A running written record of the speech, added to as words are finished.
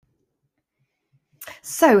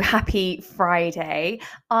So happy Friday.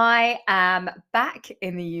 I am back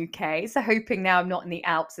in the UK. So, hoping now I'm not in the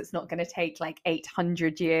Alps, it's not going to take like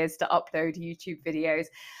 800 years to upload YouTube videos.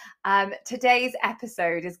 Today's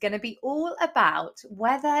episode is going to be all about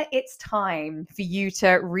whether it's time for you to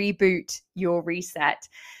reboot your reset.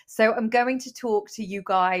 So, I'm going to talk to you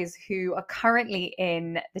guys who are currently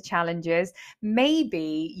in the challenges.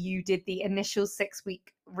 Maybe you did the initial 6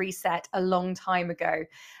 week reset a long time ago.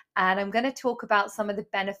 And I'm going to talk about some of the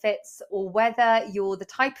benefits, or whether you're the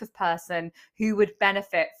type of person who would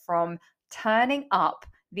benefit from turning up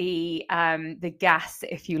the gas,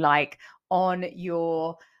 if you like, on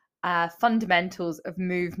your fundamentals of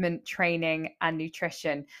movement, training, and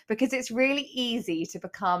nutrition, because it's really easy to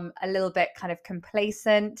become a little bit kind of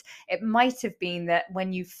complacent. It might have been that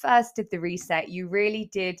when you first did the reset, you really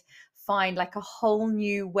did find like a whole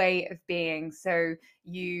new way of being. So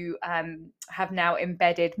you have now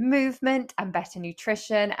embedded movement and better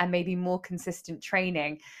nutrition and maybe more consistent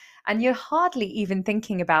training. And you're hardly even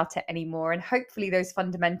thinking about it anymore. And hopefully, those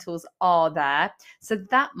fundamentals are there. So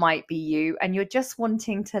that might be you. And you're just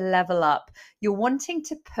wanting to level up. You're wanting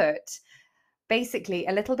to put basically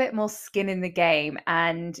a little bit more skin in the game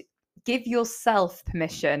and give yourself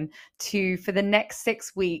permission to, for the next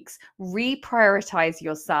 6 weeks, reprioritize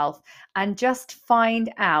yourself and just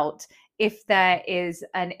find out if there is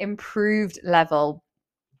an improved level.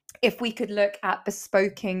 If we could look at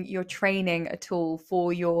bespoking your training at all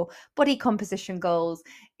for your body composition goals,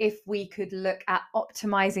 if we could look at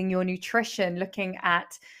optimizing your nutrition, looking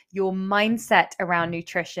at your mindset around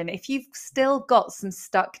nutrition, if you've still got some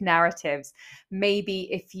stuck narratives,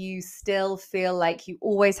 maybe if you still feel like you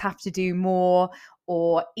always have to do more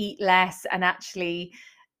or eat less, and actually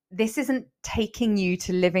this isn't taking you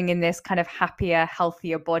to living in this kind of happier,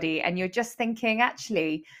 healthier body. And you're just thinking,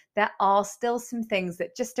 actually, there are still some things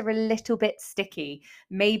that just are a little bit sticky.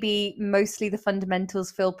 Maybe mostly the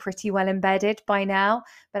fundamentals feel pretty well embedded by now,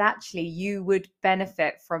 but actually, you would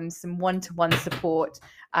benefit from some one-to-one support,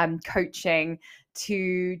 coaching,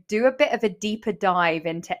 to do a bit of a deeper dive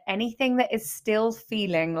into anything that is still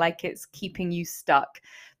feeling like it's keeping you stuck.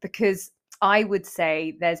 Because I would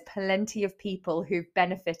say there's plenty of people who've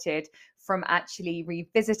benefited from actually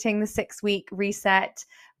revisiting the 6 week reset.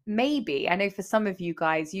 Maybe, I know for some of you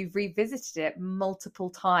guys, you've revisited it multiple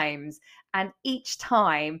times, and each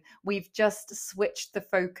time we've just switched the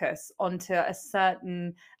focus onto a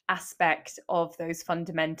certain aspect of those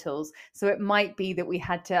fundamentals. So it might be that we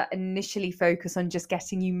had to initially focus on just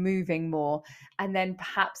getting you moving more. And then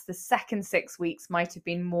perhaps the second 6 weeks might have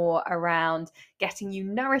been more around getting you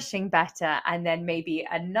nourishing better. And then maybe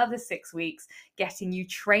another 6 weeks getting you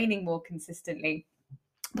training more consistently.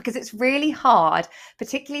 Because it's really hard,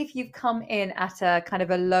 particularly if you've come in at a kind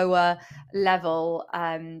of a lower level,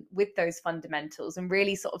 with those fundamentals, and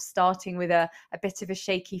really sort of starting with a bit of a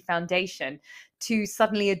shaky foundation, to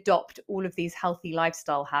suddenly adopt all of these healthy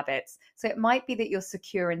lifestyle habits. So it might be that you're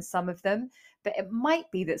secure in some of them, but it might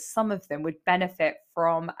be that some of them would benefit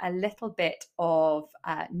from a little bit of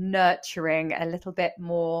nurturing, a little bit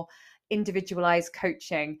more individualized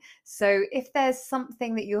coaching. So if there's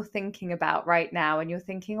something that you're thinking about right now and you're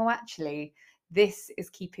thinking, oh, actually, this is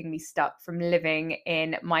keeping me stuck from living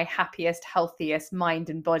in my happiest, healthiest mind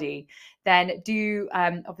and body, then do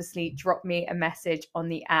obviously drop me a message on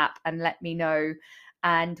the app and let me know.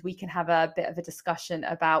 And we can have a bit of a discussion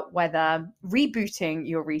about whether rebooting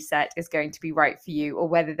your reset is going to be right for you, or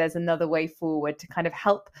whether there's another way forward to kind of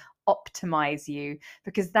help optimize you,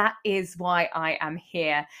 because that is why I am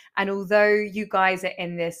here. And although you guys are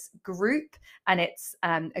in this group, and it's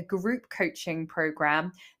a group coaching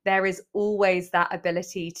program, there is always that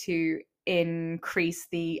ability to increase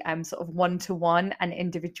the sort of one-to-one and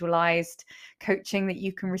individualized coaching that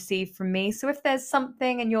you can receive from me. So if there's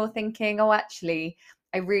something and you're thinking, oh, actually,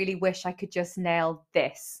 I really wish I could just nail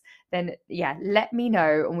this, then yeah, let me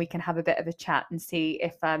know and we can have a bit of a chat and see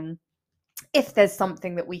if there's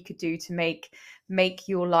something that we could do to make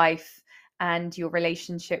your life and your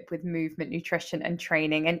relationship with movement, nutrition, and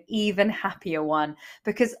training an even happier one.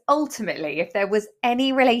 Because ultimately, if there was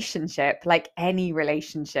any relationship, like any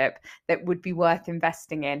relationship, that would be worth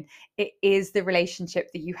investing in, it is the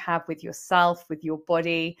relationship that you have with yourself, with your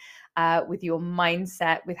body, with your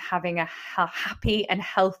mindset, with having a happy and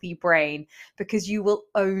healthy brain, because you will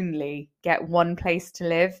only get one place to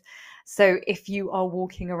live. So if you are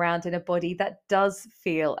walking around in a body that does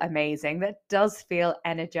feel amazing, that does feel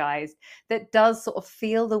energized, that does sort of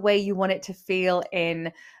feel the way you want it to feel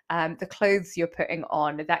in the clothes you're putting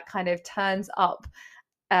on, that kind of turns up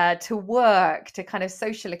to work, to kind of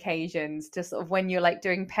social occasions, to sort of when you're like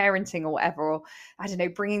doing parenting or whatever, or I don't know,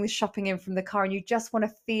 bringing the shopping in from the car, and you just want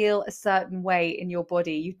to feel a certain way in your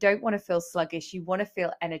body. You don't want to feel sluggish. You want to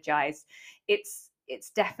feel energized. It's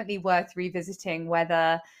definitely worth revisiting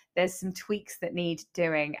whether there's some tweaks that need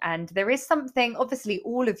doing. And there is something, obviously,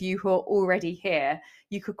 all of you who are already here,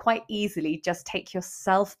 you could quite easily just take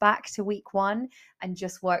yourself back to week one and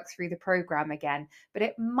just work through the program again. But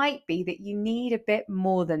it might be that you need a bit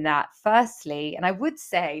more than that, firstly. And I would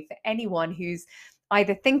say for anyone who's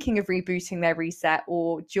either thinking of rebooting their reset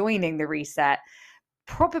or joining the reset,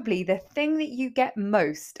 probably the thing that you get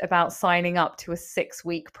most about signing up to a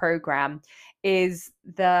 6-week program is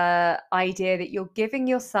the idea that you're giving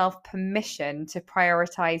yourself permission to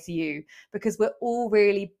prioritize you, because we're all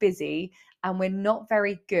really busy and we're not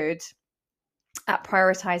very good at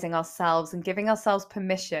prioritizing ourselves and giving ourselves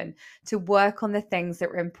permission to work on the things that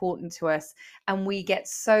are important to us. And we get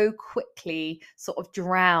so quickly sort of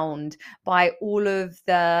drowned by all of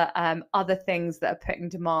the other things that are putting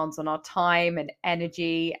demands on our time and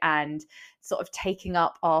energy and sort of taking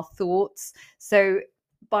up our thoughts. So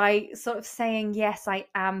by sort of saying, yes, I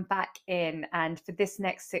am back in, and for this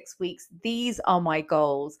next 6 weeks, these are my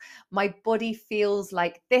goals. My body feels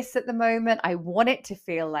like this at the moment. I want it to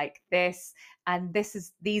feel like this, and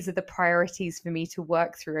these are the priorities for me to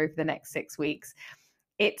work through over the next 6 weeks.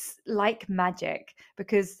 It's like magic,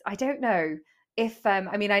 because I don't know if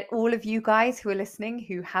all of you guys who are listening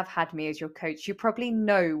who have had me as your coach, you probably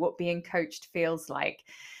know what being coached feels like.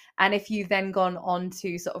 And if you've then gone on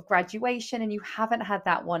to sort of graduation and you haven't had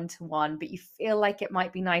that one-to-one, but you feel like it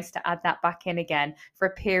might be nice to add that back in again for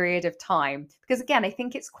a period of time, because again, I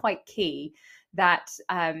think it's quite key that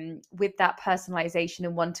with that personalization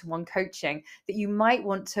and one-to-one coaching, that you might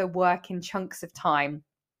want to work in chunks of time.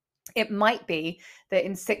 It might be that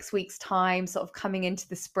in 6 weeks' time, sort of coming into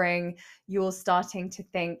the spring, you're starting to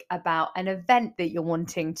think about an event that you're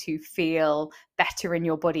wanting to feel better in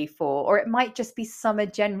your body for, or it might just be summer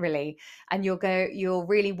generally, and you're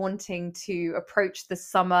really wanting to approach the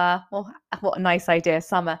summer. Well, what a nice idea,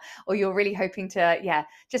 summer. Or you're really hoping to,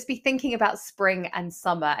 just be thinking about spring and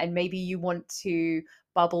summer, and maybe you want to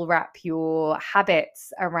bubble wrap your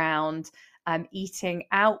habits around eating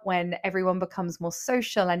out when everyone becomes more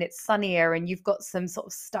social and it's sunnier, and you've got some sort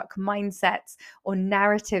of stuck mindsets or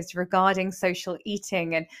narratives regarding social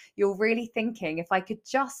eating, and you're really thinking, if I could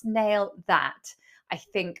just nail that, I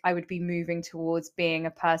think I would be moving towards being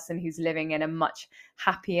a person who's living in a much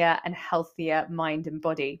happier and healthier mind and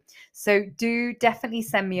body. So do definitely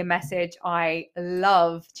send me a message. I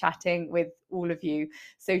love chatting with all of you.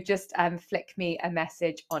 So just flick me a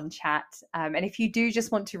message on chat. And if you do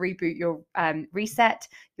just want to reboot your reset,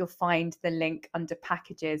 you'll find the link under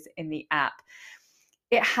packages in the app.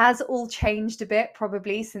 It has all changed a bit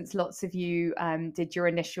probably since lots of you did your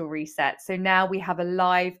initial reset. So now we have a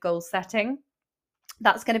live goal setting.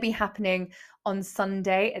 That's going to be happening on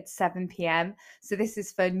Sunday at 7 p.m. So this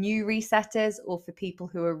is for new resetters or for people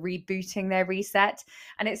who are rebooting their reset.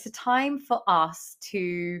 And it's a time for us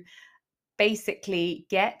to basically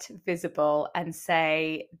get visible and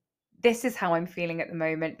say, this is how I'm feeling at the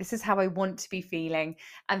moment. This is how I want to be feeling.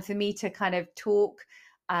 And for me to kind of talk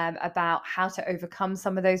about how to overcome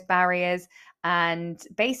some of those barriers, and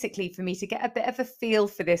basically for me to get a bit of a feel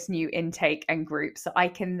for this new intake and group, so I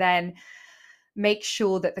can then make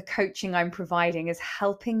sure that the coaching I'm providing is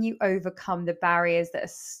helping you overcome the barriers that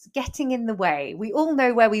are getting in the way. We all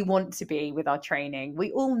know where we want to be with our training.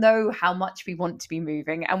 We all know how much we want to be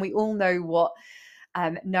moving, and we all know what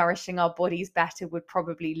nourishing our bodies better would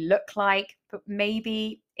probably look like, but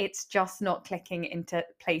maybe it's just not clicking into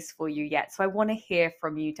place for you yet. So I want to hear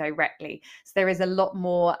from you directly. So there is a lot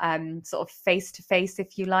more sort of face-to-face,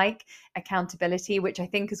 if you like, accountability, which I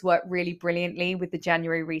think has worked really brilliantly with the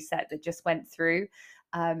January reset that just went through.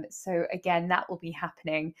 So again, that will be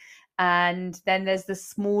happening. And then there's the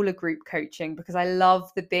smaller group coaching, because I love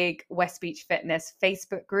the big West Beach Fitness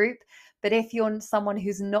Facebook group. But if you're someone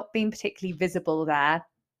who's not been particularly visible there,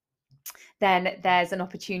 then there's an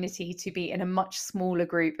opportunity to be in a much smaller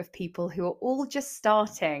group of people who are all just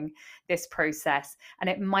starting this process. And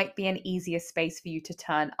it might be an easier space for you to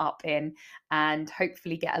turn up in and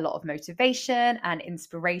hopefully get a lot of motivation and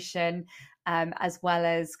inspiration, as well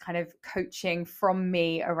as kind of coaching from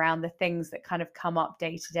me around the things that kind of come up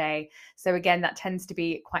day to day. So again, that tends to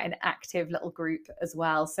be quite an active little group as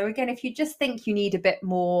well. So again, if you just think you need a bit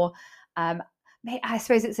more, I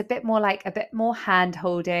suppose it's a bit more hand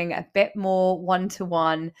holding, a bit more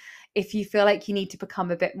one-to-one. If you feel like you need to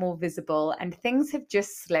become a bit more visible and things have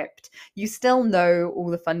just slipped, you still know all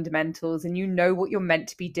the fundamentals and you know what you're meant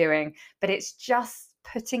to be doing, but it's just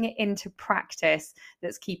putting it into practice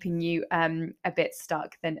that's keeping you a bit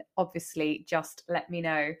stuck, then obviously just let me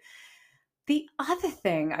know. The other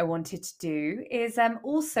thing I wanted to do is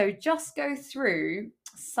also just go through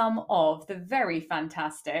some of the very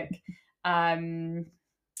fantastic um,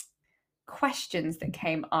 questions that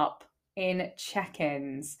came up in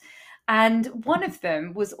check-ins. And one of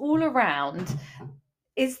them was all around,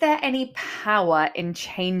 is there any power in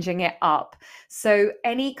changing it up? So,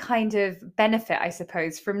 any kind of benefit, I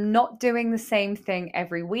suppose, from not doing the same thing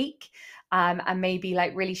every week, and maybe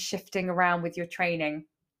like really shifting around with your training.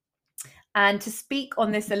 And to speak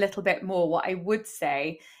on this a little bit more, what I would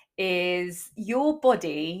say is your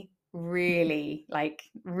body really, like,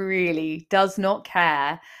 really does not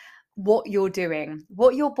care what you're doing,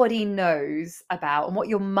 what your body knows about, and what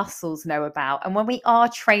your muscles know about. And when we are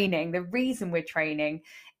training, the reason we're training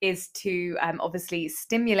is to obviously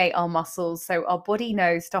stimulate our muscles so our body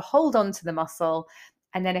knows to hold on to the muscle.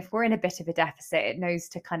 And then if we're in a bit of a deficit, it knows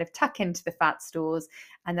to kind of tuck into the fat stores.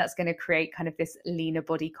 And that's going to create kind of this leaner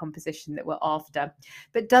body composition that we're after.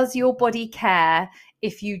 But does your body care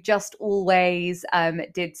if you just always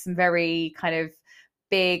did some very kind of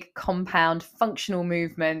big compound functional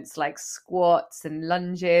movements like squats and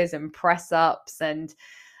lunges and press ups? And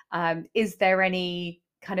is there any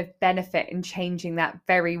kind of benefit in changing that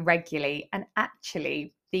very regularly? And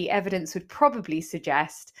actually, the evidence would probably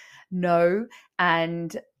suggest no.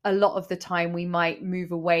 And a lot of the time, we might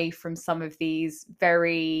move away from some of these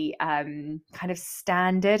very kind of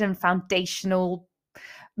standard and foundational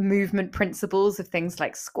movement principles of things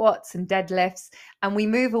like squats and deadlifts, and we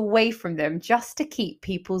move away from them just to keep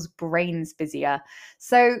people's brains busier.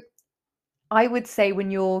 So I would say when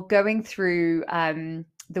you're going through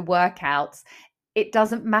the workouts, it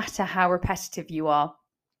doesn't matter how repetitive you are.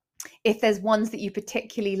 If there's ones that you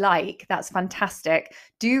particularly like, that's fantastic.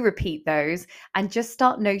 Do repeat those and just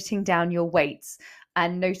start noting down your weights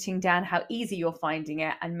and noting down how easy you're finding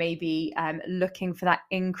it, and maybe looking for that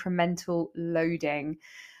incremental loading.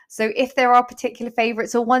 So if there are particular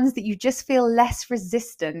favorites or ones that you just feel less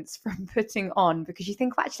resistance from putting on because you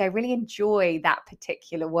think, well, actually, I really enjoy that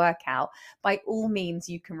particular workout, by all means,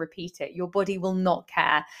 you can repeat it. Your body will not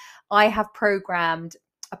care. I have programmed,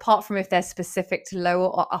 apart from if they're specific to lower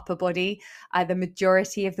or upper body, the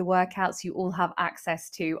majority of the workouts you all have access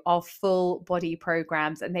to are full body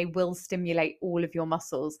programs, and they will stimulate all of your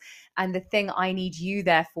muscles. And the thing I need you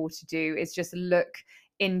therefore to do is just look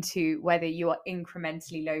into whether you are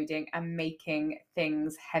incrementally loading and making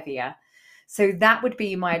things heavier. So that would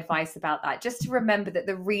be my advice about that. Just to remember that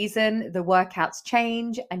the reason the workouts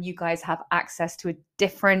change and you guys have access to a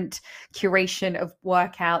different curation of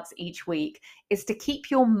workouts each week is to keep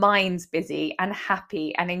your minds busy and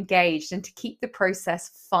happy and engaged, and to keep the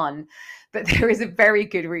process fun. But there is a very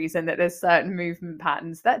good reason that there's certain movement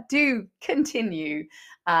patterns that do continue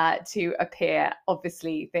to appear.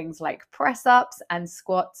 Obviously, things like press ups and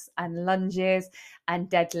squats and lunges and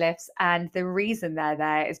deadlifts. And the reason they're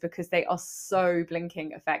there is because they are so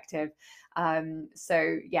blinking effective.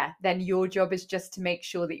 So yeah, then your job is just to make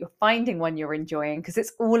sure that you're finding one you're enjoying, because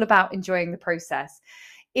it's all about enjoying the process.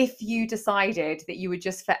 If you decided that you were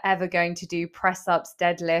just forever going to do press ups,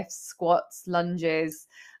 deadlifts, squats, lunges,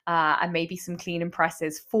 and maybe some clean and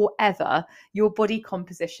presses forever, your body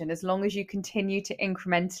composition, as long as you continue to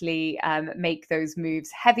incrementally make those moves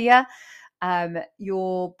heavier,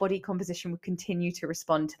 your body composition will continue to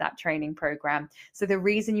respond to that training program. So the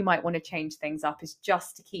reason you might want to change things up is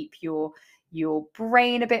just to keep your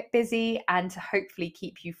brain a bit busy and to hopefully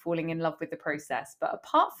keep you falling in love with the process. But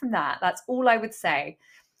apart from that, that's all I would say.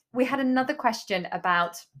 We had another question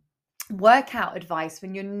about workout advice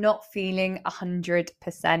when you're not feeling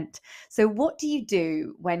 100%. So what do you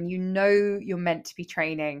do when you know you're meant to be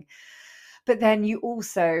training, but then you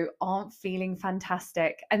also aren't feeling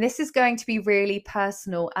fantastic? And this is going to be really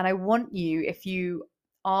personal. And I want you, if you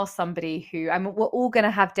are somebody who, I mean, we're all going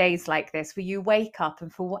to have days like this where you wake up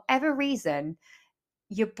and for whatever reason,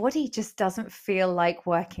 your body just doesn't feel like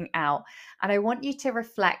working out. And I want you to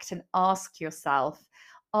reflect and ask yourself,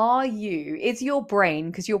 is your brain,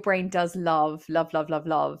 because your brain does love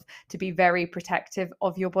to be very protective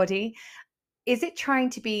of your body, is it trying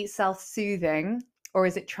to be self-soothing or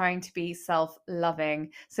is it trying to be self-loving?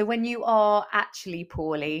 So when you are actually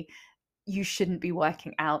poorly, you shouldn't be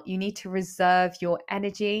working out. You need to reserve your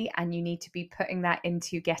energy and you need to be putting that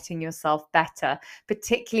into getting yourself better,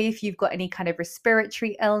 particularly if you've got any kind of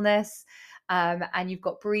respiratory illness and you've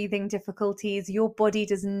got breathing difficulties. Your body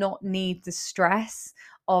does not need the stress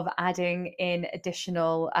of adding in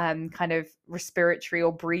additional kind of respiratory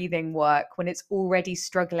or breathing work when it's already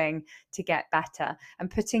struggling to get better. And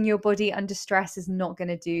putting your body under stress is not going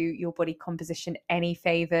to do your body composition any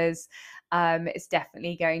favors. It's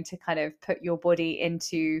definitely going to kind of put your body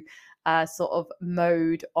into a sort of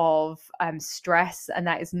mode of stress, and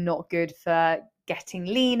that is not good for getting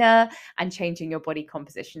leaner and changing your body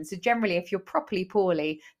composition. So generally, if you're properly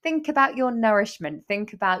poorly, think about your nourishment.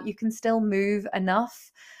 Think about, you can still move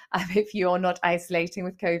enough if you're not isolating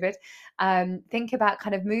with COVID. Think about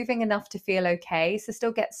kind of moving enough to feel okay. So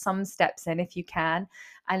still get some steps in if you can.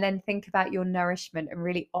 And then think about your nourishment and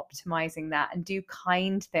really optimizing that, and do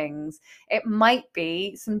kind things. It might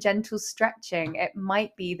be some gentle stretching. It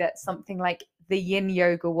might be that something like the yin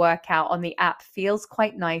yoga workout on the app feels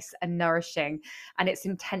quite nice and nourishing, and it's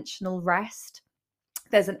intentional rest.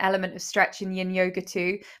 There's an element of stretch in yin yoga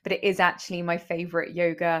too, but it is actually my favorite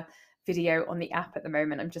yoga video on the app at the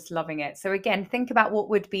moment. I'm just loving it. So again, think about what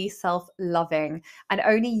would be self-loving, and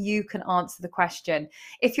only you can answer the question.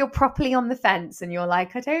 If you're properly on the fence and you're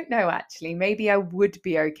like, I don't know, actually, maybe I would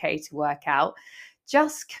be okay to work out,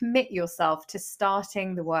 just commit yourself to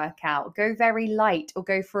starting the workout. Go very light, or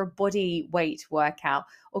go for a body weight workout,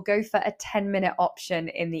 or go for a 10-minute option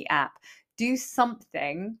in the app. Do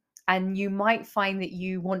something, and you might find that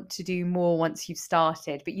you want to do more once you've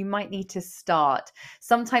started, but you might need to start.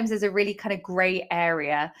 Sometimes there's a really kind of gray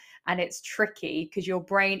area, and it's tricky because your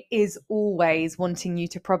brain is always wanting you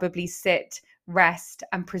to probably sit, rest,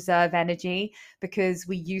 and preserve energy, because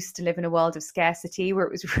we used to live in a world of scarcity where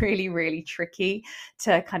it was really, really tricky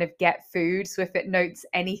to kind of get food. So if it notes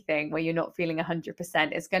anything where you're not feeling 100%,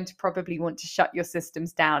 it's going to probably want to shut your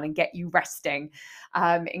systems down and get you resting,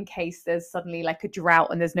 in case there's suddenly like a drought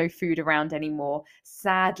and there's no food around anymore.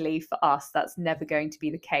 Sadly for us, that's never going to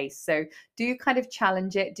be the case. So do kind of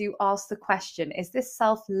challenge it. Do ask the question, is this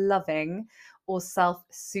self-loving or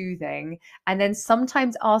self-soothing? And then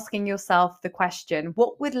sometimes asking yourself the question,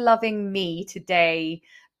 what would loving me today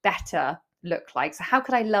better look like? So how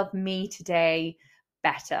could I love me today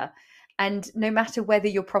better? And no matter whether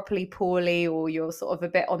you're properly poorly or you're sort of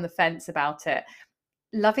a bit on the fence about it,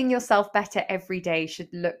 loving yourself better every day should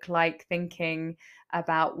look like thinking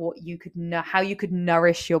about what you could know, how you could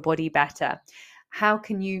nourish your body better. How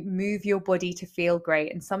can you move your body to feel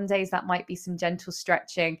great? And some days that might be some gentle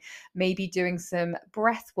stretching, maybe doing some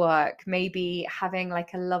breath work, maybe having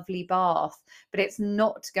like a lovely bath. But it's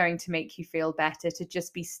not going to make you feel better to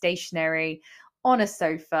just be stationary on a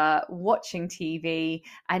sofa, watching TV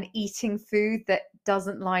and eating food that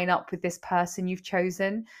doesn't line up with this person you've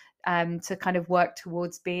chosen to kind of work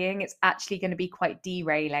towards being. It's actually going to be quite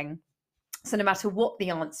derailing. So no matter what the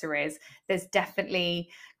answer is, there's definitely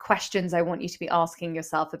questions I want you to be asking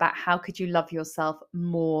yourself about how could you love yourself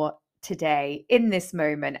more today in this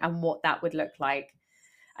moment, and what that would look like.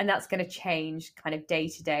 And that's going to change kind of day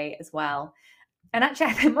to day as well. And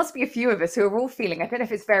actually, there must be a few of us who are all feeling, I don't know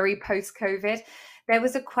if it's very post-COVID. There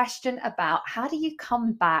was a question about how do you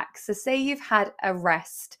come back? So say you've had a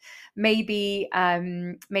rest, maybe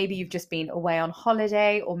you've just been away on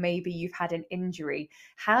holiday, or maybe you've had an injury.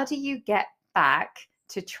 How do you get back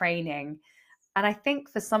to training? And I think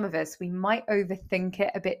for some of us, we might overthink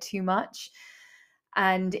it a bit too much.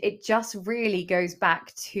 And it just really goes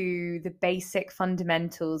back to the basic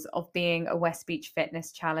fundamentals of being a West Beach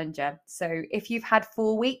Fitness challenger. So if you've had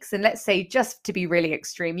 4 weeks, and let's say, just to be really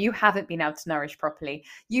extreme, you haven't been able to nourish properly,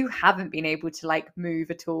 you haven't been able to like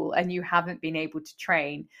move at all, and you haven't been able to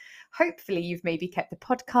train, hopefully you've maybe kept the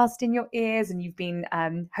podcast in your ears, and you've been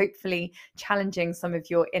hopefully challenging some of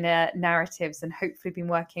your inner narratives, and hopefully been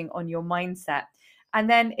working on your mindset. And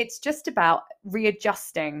then it's just about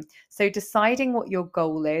readjusting. So deciding what your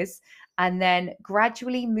goal is, and then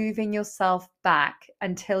gradually moving yourself back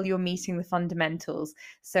until you're meeting the fundamentals.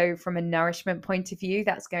 So from a nourishment point of view,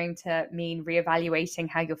 that's going to mean reevaluating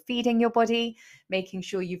how you're feeding your body, making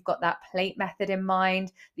sure you've got that plate method in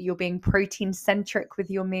mind, that you're being protein centric with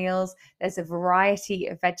your meals. There's a variety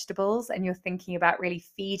of vegetables, and you're thinking about really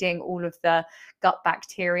feeding all of the gut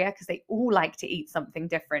bacteria, because they all like to eat something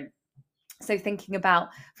different. So thinking about,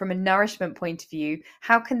 from a nourishment point of view,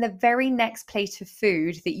 how can the very next plate of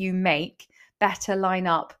food that you make better line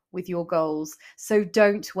up with your goals? So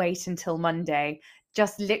don't wait until Monday.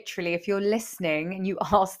 Just literally, if you're listening and you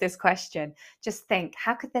ask this question, just think,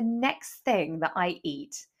 how could the next thing that I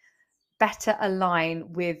eat better align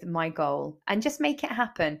with my goal, and just make it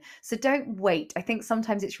happen? So don't wait. I think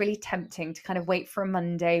sometimes it's really tempting to kind of wait for a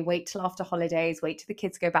Monday, wait till after holidays, wait till the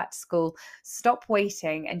kids go back to school. Stop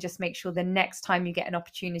waiting, and just make sure the next time you get an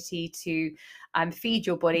opportunity to feed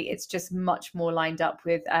your body, it's just much more lined up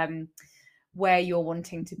with where you're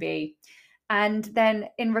wanting to be. And then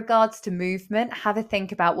in regards to movement, have a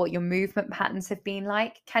think about what your movement patterns have been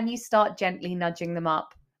like. Can you start gently nudging them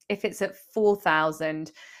up? If it's at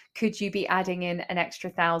 4,000, could you be adding in an extra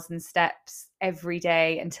 1,000 steps every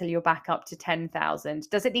day until you're back up to 10,000?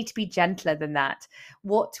 Does it need to be gentler than that?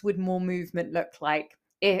 What would more movement look like?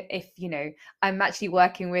 If you know, I'm actually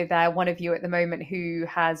working with one of you at the moment who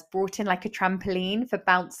has brought in like a trampoline for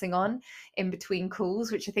bouncing on in between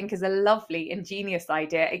calls, which I think is a lovely, ingenious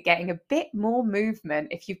idea at getting a bit more movement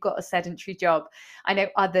if you've got a sedentary job. I know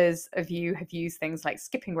others of you have used things like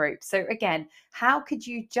skipping rope. So again, how could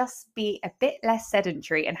you just be a bit less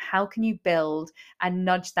sedentary, and how can you build and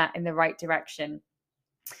nudge that in the right direction?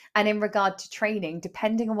 And in regard to training,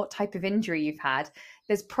 depending on what type of injury you've had,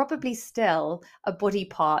 there's probably still a body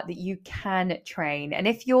part that you can train. And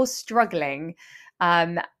if you're struggling,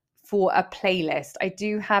 for a playlist, I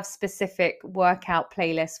do have specific workout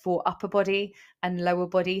playlists for upper body and lower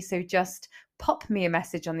body. So just pop me a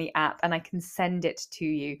message on the app and I can send it to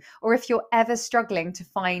you. Or if you're ever struggling to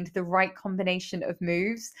find the right combination of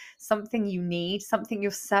moves, something you need, something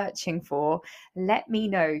you're searching for, let me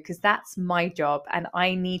know, because that's my job. And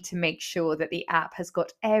I need to make sure that the app has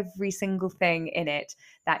got every single thing in it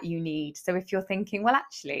that you need. So if you're thinking, well,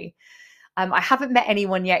 actually, I haven't met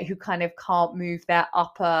anyone yet who kind of can't move their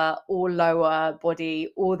upper or lower body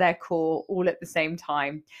or their core all at the same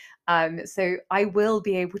time. So I will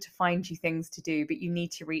be able to find you things to do, but you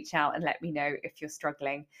need to reach out and let me know if you're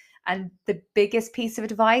struggling. And the biggest piece of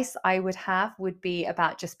advice I would have would be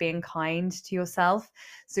about just being kind to yourself.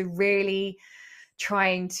 So really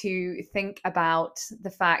trying to think about the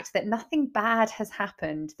fact that nothing bad has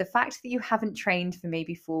happened. The fact that you haven't trained for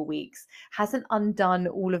maybe 4 weeks hasn't undone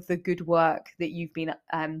all of the good work that you've been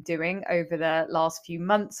doing over the last few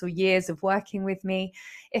months or years of working with me.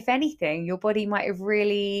 If anything, your body might have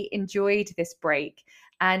really enjoyed this break.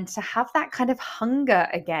 And to have that kind of hunger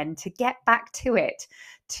again, to get back to it,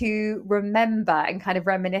 to remember and kind of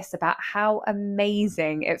reminisce about how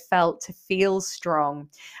amazing it felt to feel strong,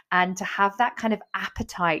 and to have that kind of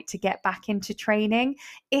appetite to get back into training.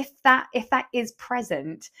 If that is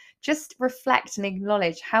present, just reflect and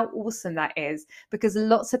acknowledge how awesome that is, because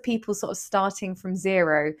lots of people sort of starting from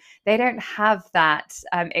zero, they don't have that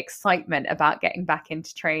excitement about getting back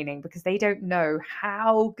into training because they don't know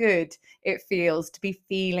how good it feels to be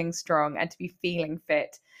feeling strong and to be feeling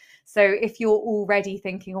fit. So if you're already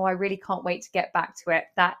thinking, oh, I really can't wait to get back to it,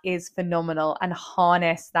 that is phenomenal, and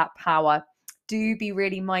harness that power. Do be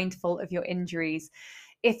really mindful of your injuries.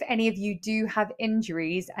 If any of you do have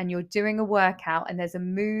injuries and you're doing a workout and there's a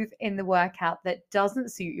move in the workout that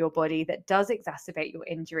doesn't suit your body, that does exacerbate your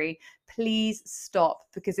injury, please stop,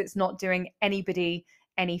 because it's not doing anybody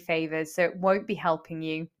any favors. So it won't be helping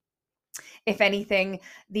you. If anything,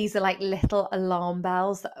 these are like little alarm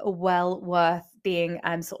bells that are well worth being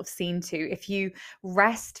sort of seen to. If you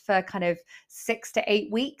rest for kind of 6 to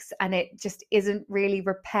 8 weeks and it just isn't really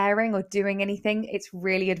repairing or doing anything, it's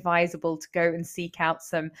really advisable to go and seek out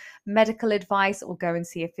some medical advice or go and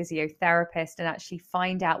see a physiotherapist and actually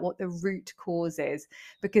find out what the root cause is,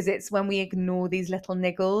 because it's when we ignore these little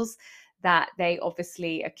niggles that they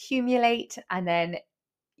obviously accumulate. And then,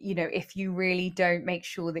 if you really don't make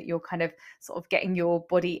sure that you're kind of sort of getting your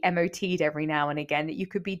body MOT'd every now and again, that you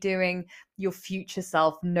could be doing your future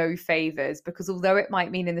self no favors, because although it might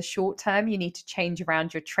mean in the short term you need to change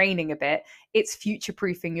around your training a bit, it's future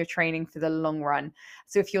proofing your training for the long run.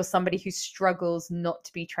 So if you're somebody who struggles not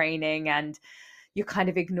to be training and you're kind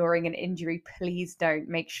of ignoring an injury, please don't.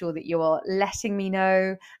 Make sure that you're letting me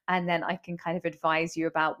know, and then I can kind of advise you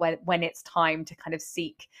about when it's time to kind of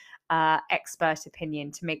seek expert opinion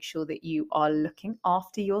to make sure that you are looking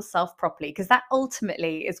after yourself properly, because that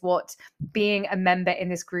ultimately is what being a member in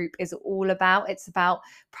this group is all about. It's about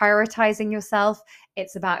prioritizing yourself.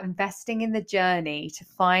 It's about investing in the journey to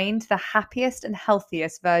find the happiest and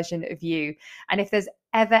healthiest version of you. And if there's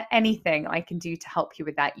ever anything I can do to help you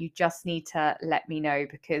with that, you just need to let me know,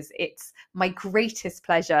 because it's my greatest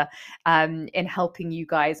pleasure in helping you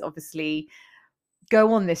guys obviously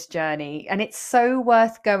go on this journey. And it's so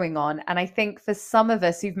worth going on. And I think for some of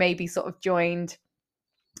us who've maybe sort of joined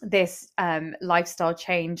this lifestyle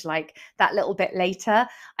change like that little bit later,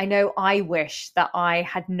 I know I wish that I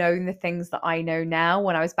had known the things that I know now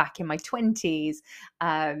when I was back in my 20s,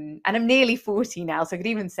 and I'm nearly 40 now, so I could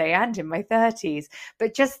even say and in my 30s.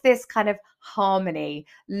 But just this kind of harmony,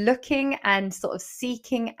 looking and sort of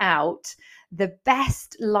seeking out the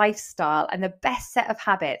best lifestyle and the best set of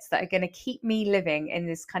habits that are going to keep me living in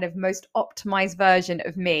this kind of most optimized version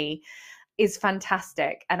of me is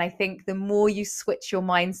fantastic. And I think the more you switch your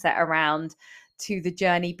mindset around to the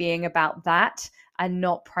journey being about that and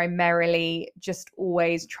not primarily just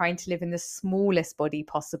always trying to live in the smallest body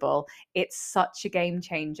possible, it's such a game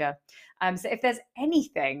changer. So if there's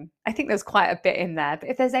anything, I think there's quite a bit in there, but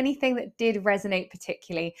if there's anything that did resonate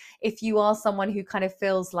particularly, if you are someone who kind of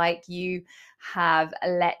feels like you have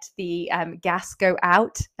let the gas go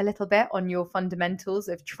out a little bit on your fundamentals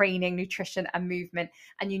of training, nutrition, and movement,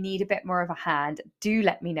 and you need a bit more of a hand, do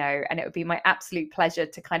let me know. And it would be my absolute pleasure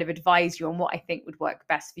to kind of advise you on what I think would work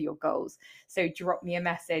best for your goals. So drop me a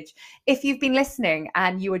message. If you've been listening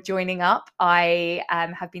and you are joining up, I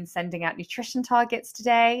have been sending out nutrition targets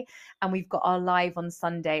today, and we've got our live on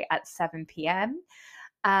Sunday at 7 p.m.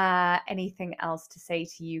 Anything else to say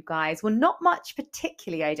to you guys? Well, not much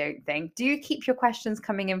particularly, I don't think. Do keep your questions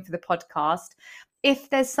coming in for the podcast. If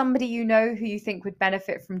there's somebody you know who you think would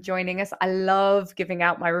benefit from joining us, I love giving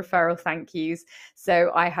out my referral thank yous.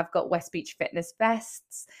 So I have got West Beach Fitness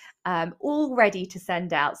vests all ready to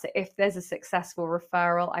send out. So if there's a successful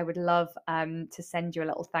referral, I would love to send you a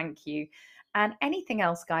little thank you. And anything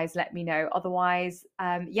else, guys, let me know. Otherwise,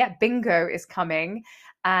 bingo is coming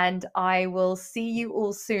and I will see you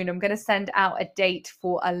all soon. I'm going to send out a date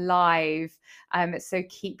for a live. So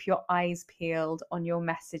keep your eyes peeled on your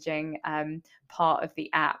messaging part of the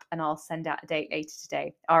app, and I'll send out a date later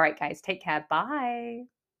today. All right, guys, take care. Bye.